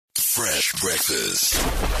Fresh breakfast.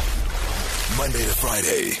 Monday to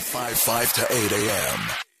Friday, 5 to 8 a.m.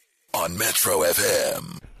 on Metro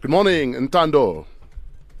FM. Good morning, Ntando.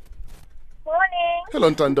 Morning. Hello,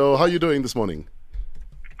 Ntando. How are you doing this morning?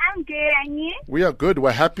 I'm good, and you? We are good.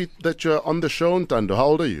 We're happy that you're on the show, Ntando. How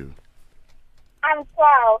old are you? I'm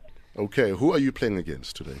 12. Okay, who are you playing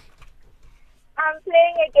against today? I'm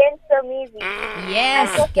playing against the music.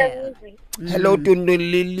 Yes, Just the girl. music. Hello, Tundu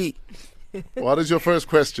Lily. What is your first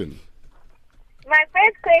question? My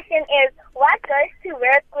first question is, what goes to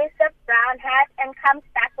work with a brown hat and comes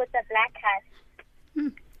back with a black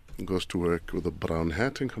hat? Goes to work with a brown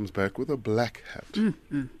hat and comes back with a black hat.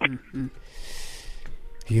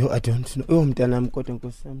 Yo, I don't know. Oh, mtanam kote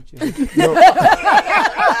nkosamche.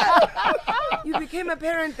 You became a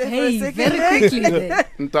parent there Hey, for a second. very quickly there.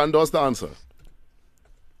 Ntando, what's the answer?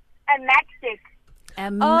 A matchstick. A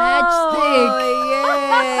matchstick. Oh,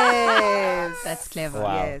 yes. That's clever.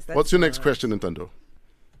 Wow. Yes, that's What's your next question, Ntando?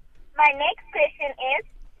 My next question is,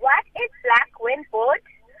 what is black when bought,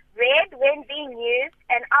 red when being used,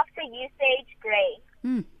 and after usage gray?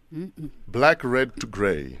 Black, red to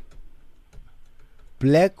grey.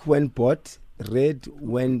 Black when bought, red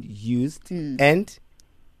when used, and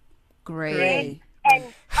Gray. And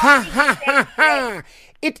ha ha ha ha!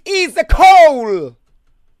 It is a coal.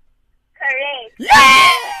 correct.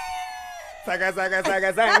 Saga saga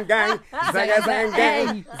saga sang gang, saga sang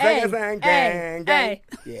gang, saga sang gang gang.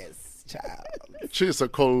 Yes, child. She's a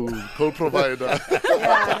coal provider.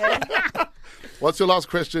 What's your last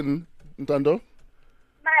question, Ntando?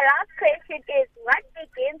 My last question is, what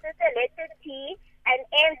begins with the letter T and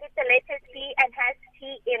ends with the letter T and has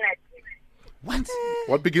T in it?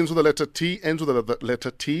 What begins with the letter T, ends with the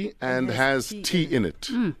letter T, and has T in it?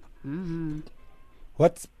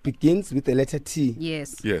 What begins with the letter T?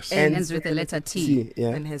 Yes. Yes. And ends with the letter T. T, yeah.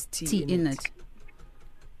 and has T in it.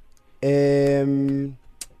 And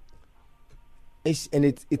it's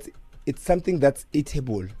something that's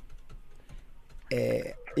eatable.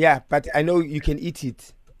 Yeah, but I know you can eat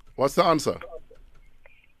it. What's the answer?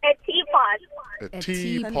 A teapot. A A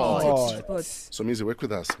teapot. Teapot. So means you work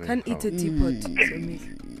with us, man. Can't eat a teapot. So me.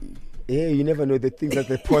 Yeah, you never know the things that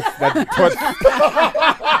the pot that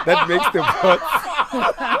that makes the pot.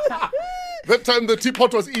 That time the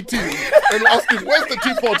teapot was eating and asking, where's the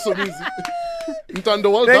teapot, Somizi?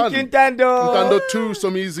 Ntando, well Thank done. you, Tando. Ntando 2,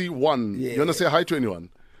 Somizi 1. Yeah. You want to say hi to anyone?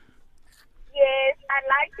 Yes, I'd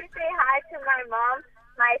like to say hi to my mom,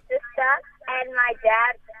 my sister, and my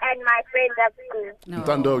dad, and my friends at school.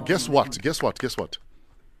 Ntando, guess what?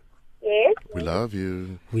 Yes, We love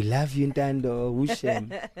you. We love you, Tando.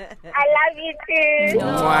 Wushem. I love you too.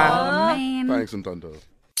 Man. Thanks, Ntando.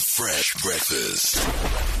 Fresh breakfast.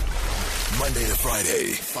 Monday to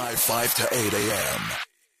Friday, 5 to 8 a.m.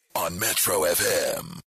 on Metro FM.